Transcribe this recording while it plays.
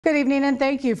Good evening and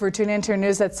thank you for tuning into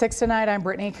News at 6 tonight. I'm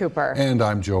Brittany Cooper. And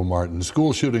I'm Joe Martin.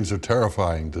 School shootings are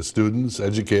terrifying to students,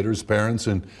 educators, parents,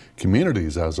 and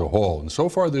communities as a whole. And so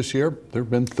far this year, there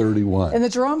have been 31. In the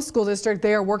Jerome School District,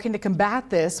 they are working to combat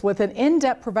this with an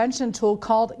in-depth prevention tool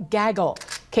called Gaggle.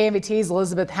 KMVT's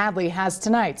Elizabeth Hadley has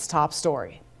tonight's top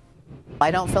story.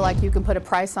 I don't feel like you can put a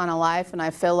price on a life, and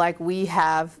I feel like we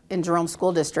have, in Jerome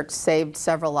School District, saved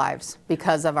several lives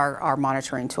because of our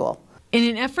monitoring tool. In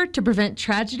an effort to prevent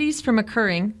tragedies from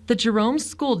occurring, the Jerome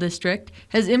School District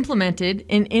has implemented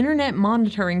an internet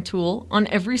monitoring tool on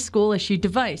every school-issued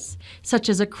device, such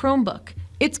as a Chromebook.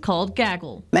 It's called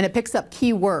Gaggle. And it picks up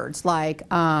keywords like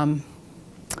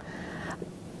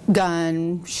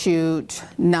gun, shoot,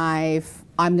 knife,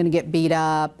 I'm going to get beat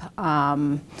up,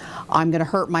 I'm going to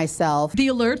hurt myself. The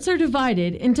alerts are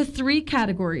divided into 3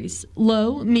 categories: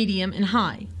 low, medium, and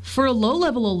high. For a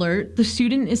low-level alert, the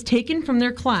student is taken from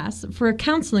their class for a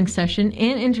counseling session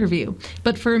and interview.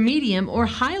 But for a medium or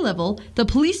high level, the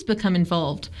police become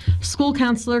involved. School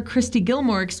counselor Christy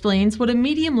Gilmore explains what a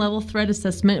medium-level threat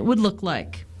assessment would look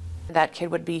like. That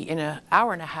kid would be in an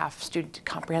hour-and-a-half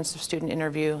comprehensive student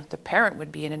interview. The parent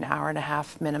would be in an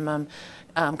hour-and-a-half minimum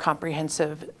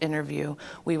comprehensive interview.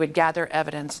 We would gather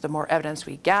evidence. The more evidence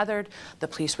we gathered, the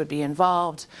police would be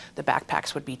involved, the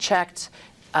backpacks would be checked.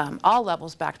 All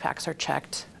levels backpacks are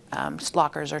checked.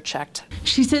 Lockers are checked.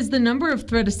 She says the number of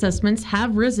threat assessments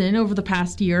have risen over the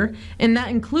past year, and that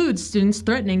includes students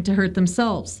threatening to hurt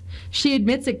themselves. She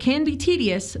admits it can be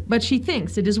tedious, but she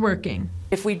thinks it is working.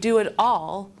 If we do it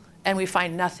all and we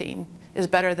find nothing, is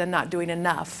better than not doing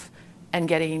enough and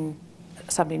getting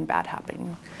something bad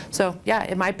happening. So yeah,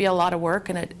 it might be a lot of work,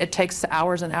 and it takes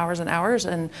hours and hours and hours,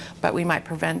 but we might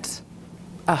prevent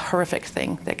a horrific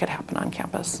thing that could happen on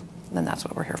campus. And that's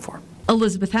what we're here for.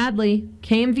 Elizabeth Hadley,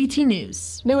 KMVT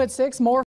News. New at 6, more